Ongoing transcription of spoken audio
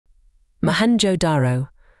Mohenjo Daro.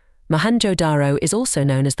 Mohenjo Daro is also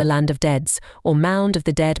known as the Land of Deads, or Mound of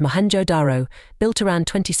the Dead. Mohenjo Daro, built around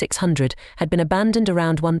 2600, had been abandoned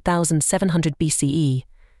around 1700 BCE.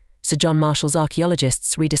 Sir John Marshall's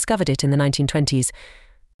archaeologists rediscovered it in the 1920s.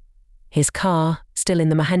 His car, still in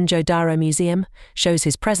the Mohenjo Daro Museum, shows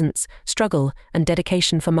his presence, struggle, and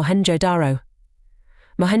dedication for Mohenjo Daro.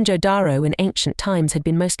 Mohenjo Daro in ancient times had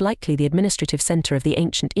been most likely the administrative center of the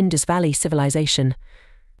ancient Indus Valley civilization.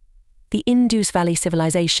 The Indus Valley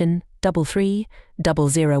civilization,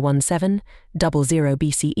 33001700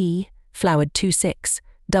 BCE, flowered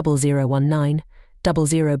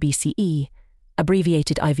 26001900 BCE,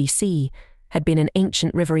 abbreviated IVC, had been an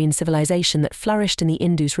ancient riverine civilization that flourished in the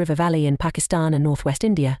Indus River Valley in Pakistan and northwest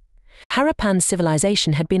India. Harappan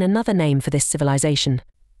civilization had been another name for this civilization.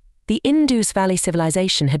 The Indus Valley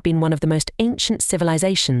civilization had been one of the most ancient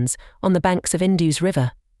civilizations on the banks of Indus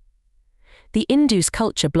River. The Indus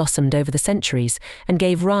culture blossomed over the centuries and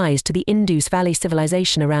gave rise to the Indus Valley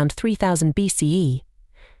civilization around 3000 BCE.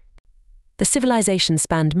 The civilization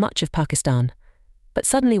spanned much of Pakistan, but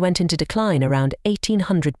suddenly went into decline around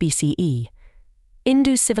 1800 BCE.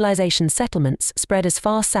 Indus civilization settlements spread as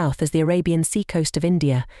far south as the Arabian Sea coast of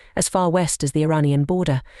India, as far west as the Iranian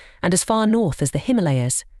border, and as far north as the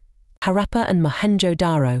Himalayas. Harappa and Mohenjo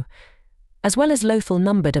Daro, as well as Lothal,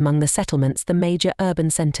 numbered among the settlements the major urban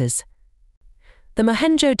centers. The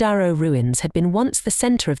Mohenjo Daro ruins had been once the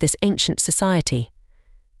center of this ancient society.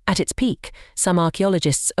 At its peak, some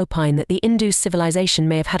archaeologists opine that the Indus civilization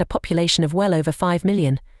may have had a population of well over 5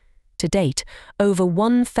 million. To date, over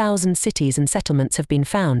 1,000 cities and settlements have been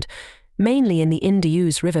found, mainly in the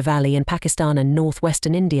Indus River Valley in Pakistan and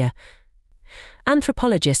northwestern India.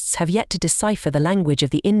 Anthropologists have yet to decipher the language of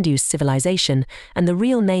the Indus civilization, and the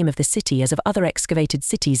real name of the city, as of other excavated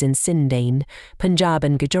cities in Sindh, Punjab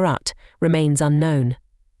and Gujarat, remains unknown.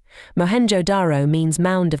 Mohenjo Daro means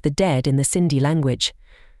Mound of the Dead in the Sindhi language.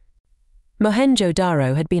 Mohenjo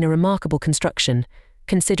Daro had been a remarkable construction,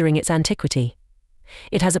 considering its antiquity.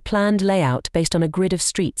 It has a planned layout based on a grid of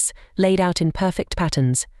streets, laid out in perfect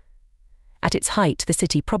patterns. At its height, the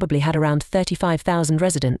city probably had around 35,000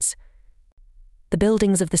 residents. The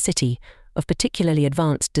buildings of the city, of particularly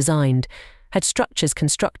advanced design, had structures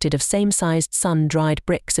constructed of same-sized sun-dried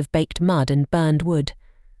bricks of baked mud and burned wood.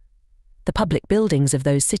 The public buildings of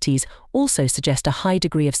those cities also suggest a high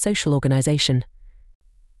degree of social organization.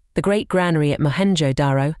 The great granary at Mohenjo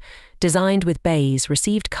Daro, designed with bays,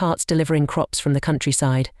 received carts delivering crops from the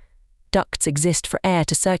countryside. Ducts exist for air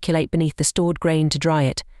to circulate beneath the stored grain to dry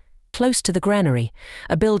it. Close to the granary,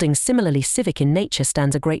 a building similarly civic in nature,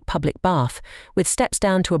 stands a great public bath, with steps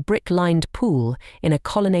down to a brick-lined pool in a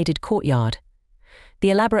colonnaded courtyard.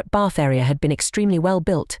 The elaborate bath area had been extremely well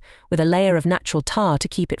built, with a layer of natural tar to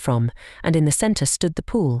keep it from, and in the center stood the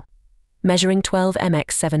pool. Measuring 12 m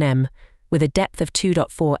x 7 m, with a depth of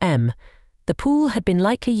 2.4 m, the pool had been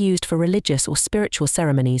likely used for religious or spiritual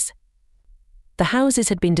ceremonies. The houses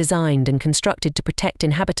had been designed and constructed to protect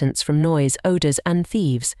inhabitants from noise, odors, and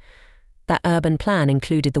thieves. That urban plan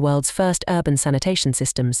included the world's first urban sanitation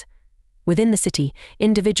systems. Within the city,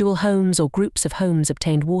 individual homes or groups of homes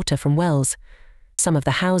obtained water from wells. Some of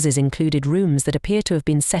the houses included rooms that appear to have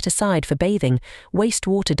been set aside for bathing,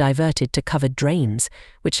 wastewater diverted to covered drains,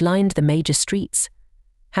 which lined the major streets.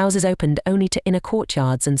 Houses opened only to inner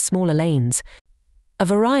courtyards and smaller lanes. A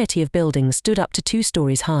variety of buildings stood up to 2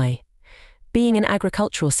 stories high. Being an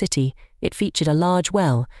agricultural city, it featured a large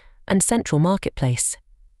well and central marketplace.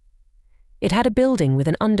 It had a building with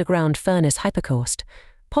an underground furnace hypocaust,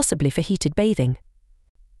 possibly for heated bathing.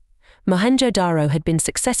 Mohenjo Daro had been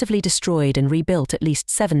successively destroyed and rebuilt at least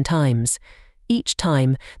 7 times. Each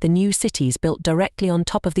time, the new cities built directly on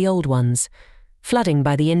top of the old ones. Flooding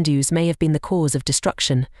by the Indus may have been the cause of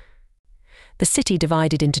destruction. The city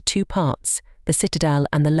divided into 2 parts, the citadel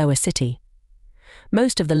and the lower city.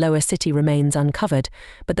 Most of the lower city remains uncovered,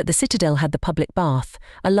 but that the citadel had the public bath,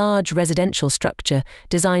 a large residential structure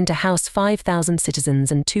designed to house 5,000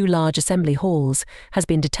 citizens and 2 large assembly halls, has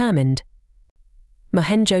been determined.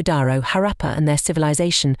 Mohenjo Daro, Harappa and their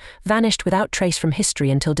civilization vanished without trace from history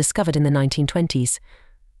until discovered in the 1920s.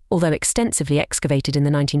 Although extensively excavated in the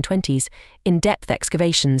 1920s, in-depth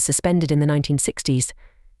excavations suspended in the 1960s.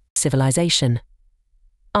 Civilization.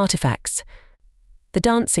 Artifacts. The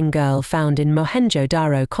dancing girl found in Mohenjo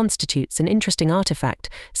Daro constitutes an interesting artifact,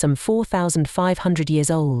 some 4,500 years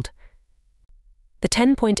old. The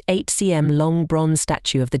 10.8 cm long bronze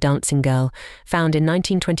statue of the dancing girl, found in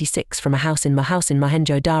 1926 from a house in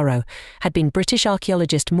Mohenjo Daro, had been British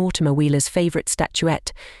archaeologist Mortimer Wheeler's favourite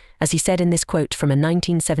statuette, as he said in this quote from a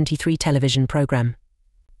 1973 television programme.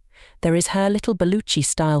 There is her little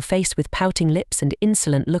Baluchi-style face with pouting lips and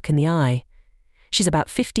insolent look in the eye. She's about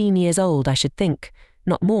 15 years old, I should think,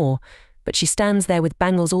 not more, but she stands there with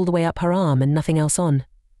bangles all the way up her arm and nothing else on.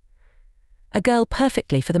 A girl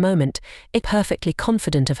perfectly, for the moment, perfectly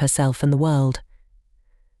confident of herself and the world.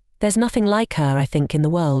 There's nothing like her, I think, in the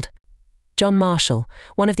world. John Marshall,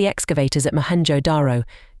 one of the excavators at Mohenjo Daro,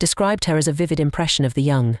 described her as a vivid impression of the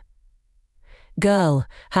young girl,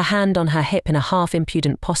 her hand on her hip in a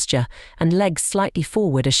half-impudent posture and legs slightly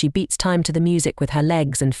forward as she beats time to the music with her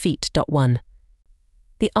legs and feet. 1.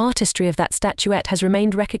 The artistry of that statuette has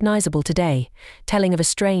remained recognizable today, telling of a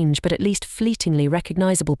strange but at least fleetingly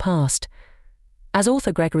recognizable past. As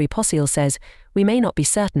author Gregory Possehl says, we may not be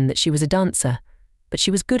certain that she was a dancer, but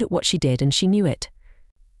she was good at what she did and she knew it.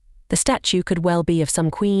 The statue could well be of some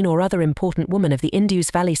queen or other important woman of the Indus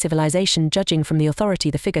Valley civilization, judging from the authority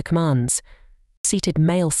the figure commands. Seated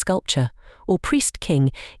male sculpture, or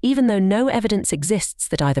priest-king, even though no evidence exists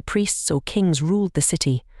that either priests or kings ruled the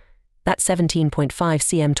city. That 17.5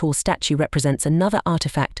 cm tall statue represents another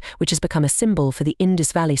artifact which has become a symbol for the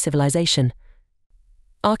Indus Valley civilization.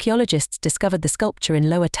 Archaeologists discovered the sculpture in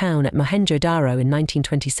Lower Town at Mohenjo Daro in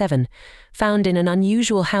 1927, found in an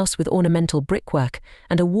unusual house with ornamental brickwork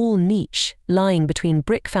and a wall niche lying between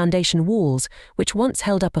brick foundation walls which once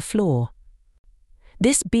held up a floor.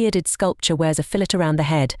 This bearded sculpture wears a fillet around the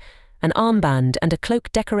head, an armband and a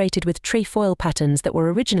cloak decorated with trefoil patterns that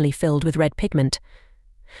were originally filled with red pigment.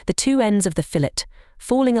 The two ends of the fillet,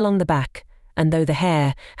 falling along the back, and though the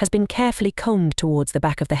hair has been carefully combed towards the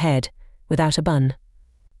back of the head, without a bun.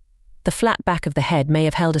 The flat back of the head may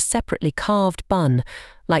have held a separately carved bun,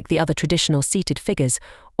 like the other traditional seated figures,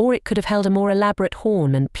 or it could have held a more elaborate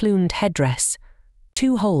horn and plumed headdress.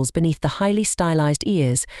 2 holes beneath the highly stylized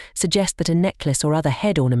ears suggest that a necklace or other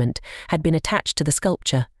head ornament had been attached to the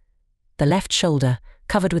sculpture. The left shoulder,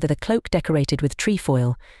 covered with a cloak decorated with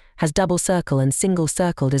trefoil, has double circle and single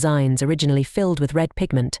circle designs originally filled with red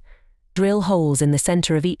pigment. Drill holes in the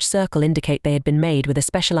center of each circle indicate they had been made with a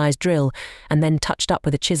specialized drill and then touched up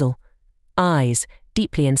with a chisel. Eyes,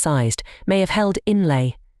 deeply incised, may have held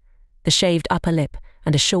inlay. The shaved upper lip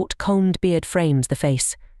and a short combed beard frames the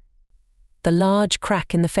face. The large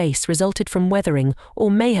crack in the face resulted from weathering or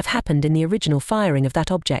may have happened in the original firing of that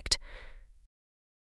object.